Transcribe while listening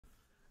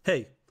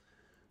Hey,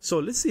 so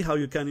let's see how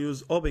you can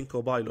use Open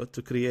Copilot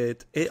to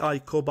create AI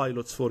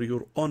copilots for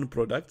your own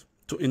product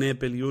to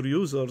enable your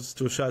users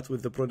to chat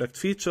with the product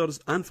features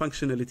and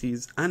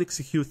functionalities and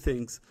execute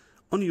things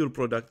on your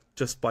product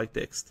just by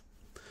text.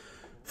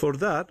 For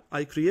that,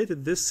 I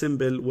created this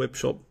simple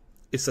webshop.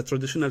 It's a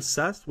traditional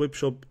SaaS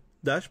webshop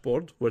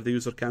dashboard where the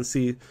user can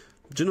see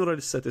general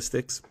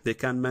statistics, they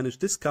can manage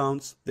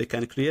discounts, they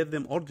can create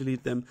them or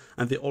delete them,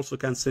 and they also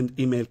can send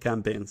email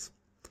campaigns.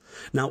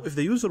 Now, if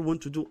the user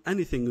want to do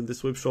anything in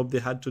this web shop, they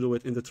had to do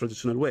it in the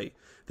traditional way.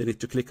 They need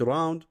to click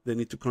around, they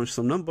need to crunch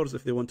some numbers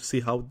if they want to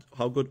see how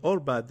good or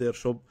bad their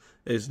shop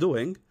is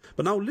doing.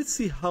 But now let's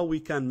see how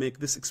we can make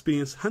this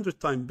experience 100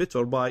 times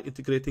better by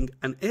integrating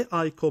an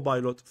AI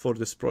copilot for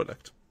this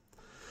product.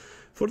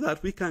 For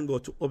that, we can go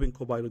to Open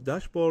Copilot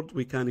dashboard.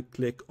 We can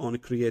click on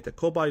Create a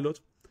Copilot.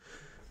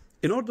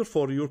 In order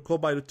for your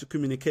copilot to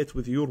communicate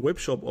with your web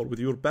shop or with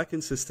your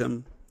backend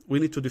system, we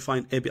need to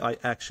define API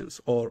actions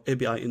or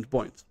API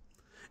endpoints.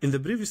 In the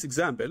previous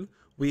example,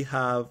 we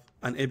have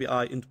an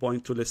API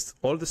endpoint to list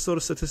all the store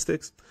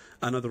statistics,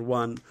 another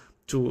one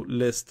to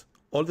list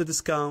all the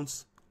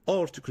discounts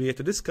or to create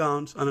a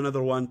discount, and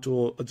another one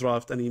to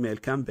draft an email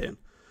campaign.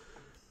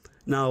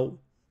 Now,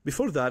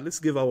 before that, let's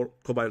give our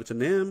copilot a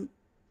name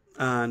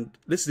and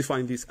let's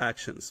define these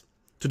actions.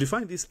 To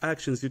define these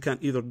actions, you can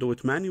either do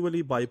it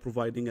manually by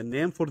providing a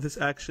name for this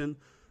action,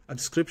 a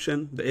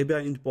description, the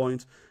API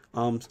endpoint,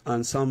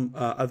 and some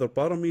other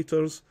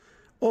parameters,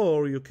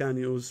 or you can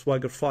use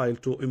Swagger file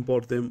to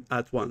import them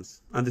at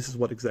once. And this is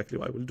what exactly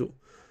I will do.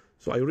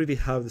 So I already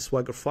have the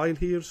Swagger file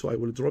here, so I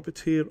will drop it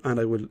here and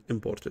I will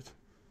import it.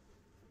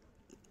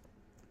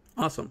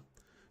 Awesome.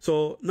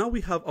 So now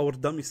we have our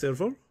dummy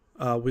server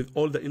with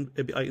all the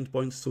API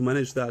endpoints to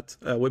manage that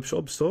web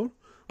shop store.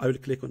 I will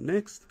click on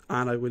next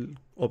and I will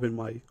open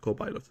my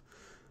Copilot.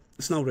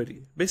 It's now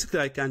ready. Basically,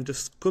 I can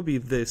just copy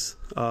this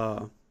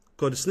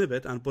code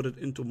snippet and put it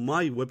into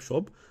my web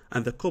shop,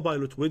 and the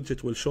Copilot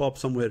widget will show up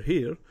somewhere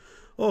here,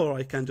 or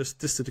I can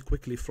just test it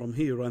quickly from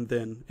here and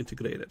then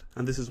integrate it.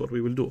 And this is what we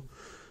will do.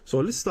 So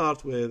let's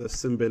start with a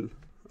simple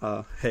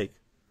hey.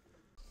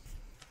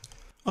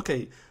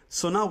 Okay,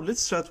 so now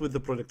let's start with the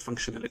product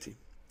functionality.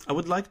 I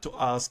would like to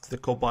ask the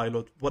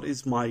Copilot what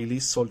is my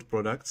least sold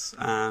products,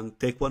 and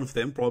take one of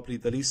them, probably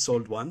the least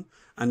sold one,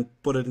 and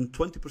put it in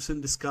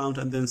 20% discount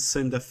and then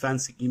send a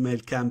fancy email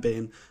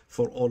campaign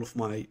for all of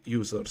my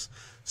users.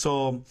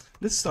 So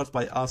let's start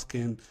by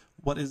asking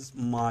what is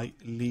my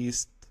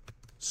least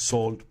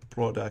sold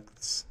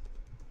products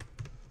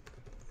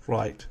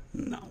right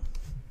now.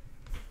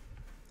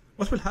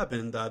 What will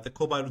happen is that the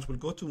Copilot will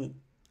go to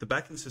the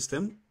backend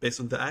system based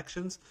on the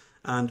actions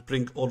and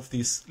bring all of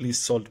these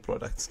least sold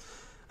products.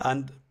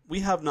 And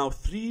we have now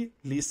 3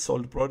 least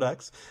sold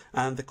products,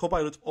 and the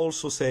Copilot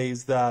also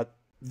says that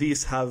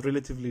these have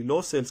relatively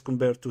low sales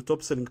compared to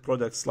top selling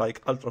products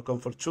like Ultra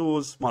Comfort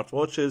shoes,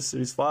 smartwatches,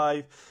 Series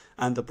 5,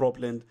 and the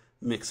ProBlend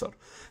mixer.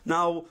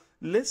 Now,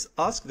 let's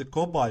ask the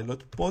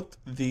Copilot put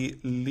the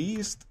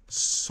least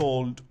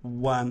sold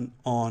one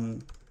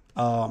on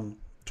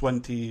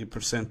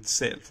 20%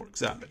 sale, for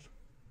example.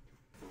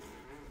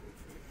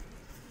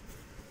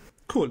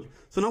 Cool.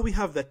 So now we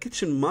have the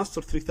Kitchen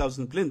Master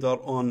 3000 blender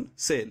on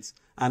sales,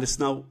 and it's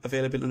now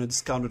available on a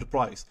discounted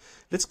price.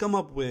 Let's come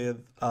up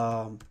with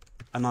a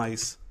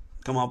nice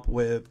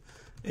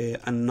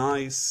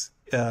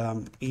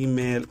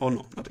email, or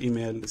no, not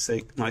email, let's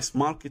say nice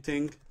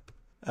marketing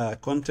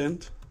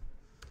content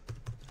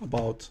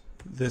about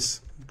this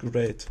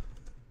great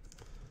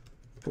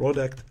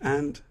product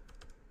and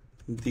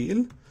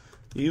deal.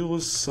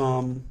 Use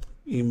some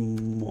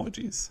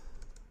emojis.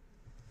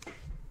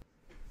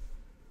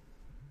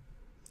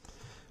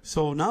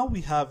 So now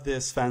we have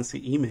this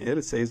fancy email.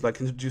 It says like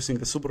introducing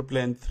the Super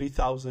Blend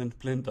 3000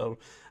 blender,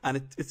 and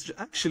it's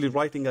actually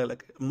writing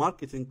like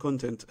marketing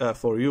content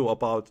for you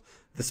about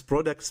this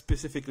product,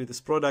 specifically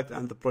this product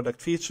and the product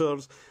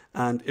features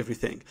and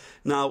everything.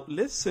 Now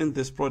let's send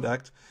this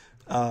product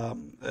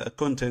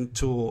content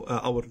to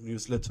our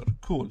newsletter.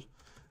 Cool.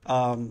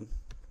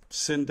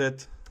 Send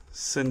it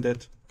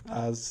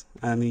as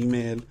an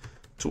email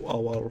to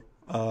our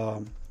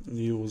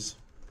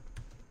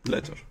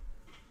newsletter.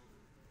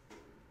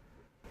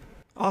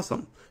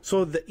 Awesome.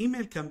 So the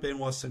email campaign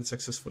was sent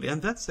successfully,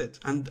 and that's it.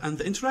 And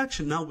the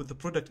interaction now with the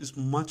product is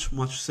much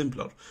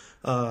simpler.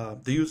 The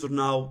user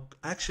now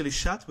actually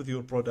chat with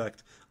your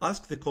product,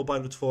 ask the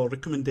Copilot for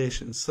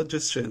recommendations,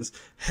 suggestions,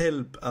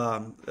 help,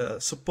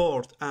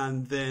 support,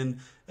 and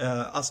then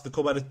ask the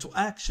Copilot to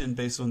action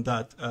based on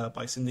that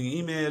by sending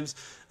emails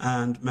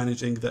and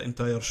managing the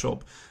entire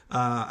shop.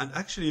 And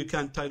actually, you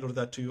can tailor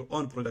that to your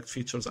own product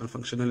features and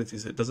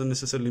functionalities. It doesn't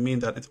necessarily mean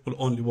that it will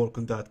only work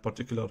on that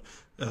particular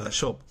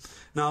shop.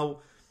 Now,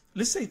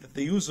 let's say that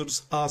the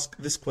users ask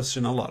this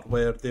question a lot,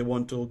 where they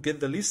want to get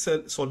the least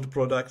sold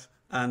product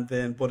and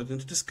then put it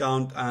into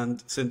discount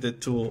and send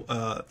it to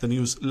the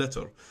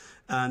newsletter.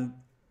 And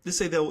let's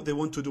say they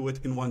want to do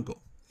it in one go.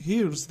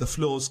 here's the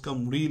flows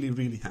come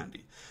really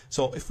handy.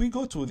 So if we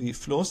go to the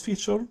flows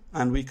feature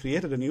and we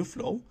created a new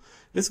flow,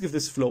 let's give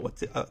this flow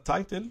a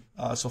title.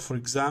 So for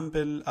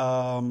example,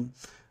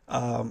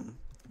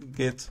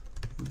 get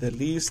the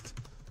least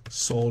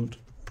sold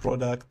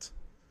product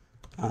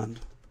and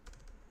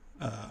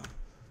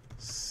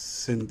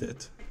send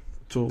it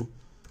to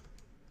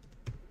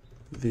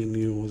the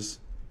newsletter.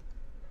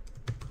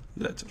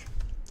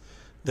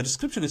 The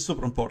description is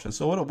super important.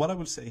 So what I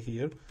will say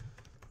here,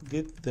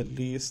 get the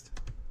least,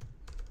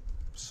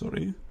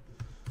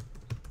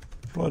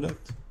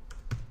 product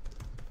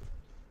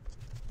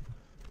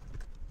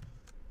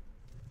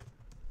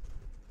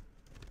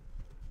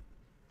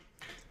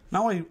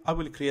now I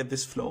will create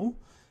this flow,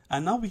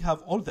 and now we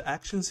have all the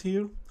actions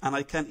here, and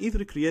I can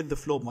either create the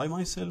flow by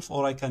myself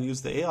or I can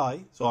use the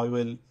AI. So I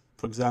will,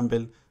 for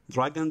example,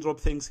 drag and drop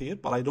things here,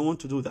 but I don't want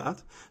to do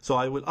that. So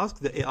I will ask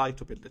the AI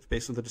to build it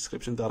based on the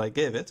description that I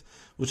gave it,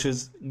 which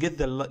is get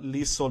the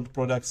least sold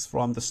products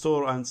from the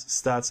store and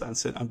stats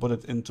and put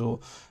it into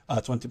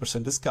a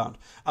 20% discount.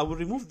 I will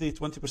remove the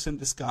 20%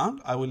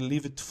 discount. I will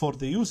leave it for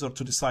the user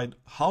to decide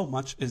how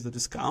much is the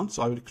discount.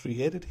 So I will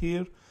create it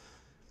here.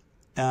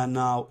 And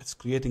now it's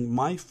creating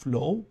my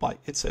flow by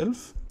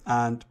itself.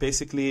 And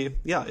basically,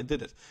 yeah, it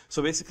did it.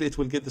 So basically it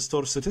will get the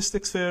store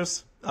statistics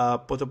first,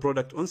 put a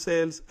product on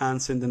sales, and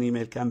send an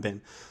email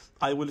campaign.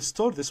 I will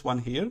store this one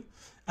here.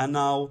 And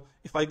now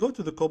if I go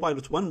to the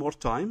Copilot one more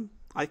time,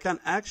 I can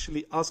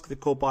actually ask the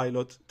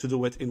Copilot to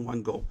do it in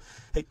one go.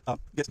 Hey,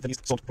 get the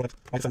least sold product,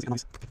 write a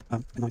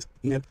nice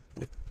email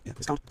with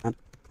discount, and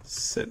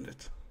send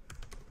it.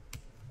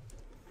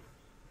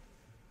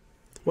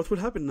 What will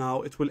happen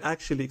now, it will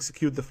actually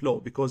execute the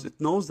flow because it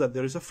knows that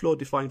there is a flow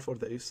defined for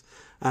this,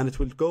 and it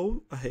will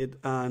go ahead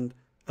and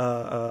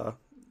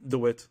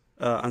do it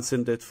and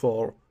send it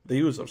for the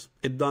users.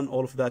 It done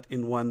all of that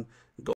in one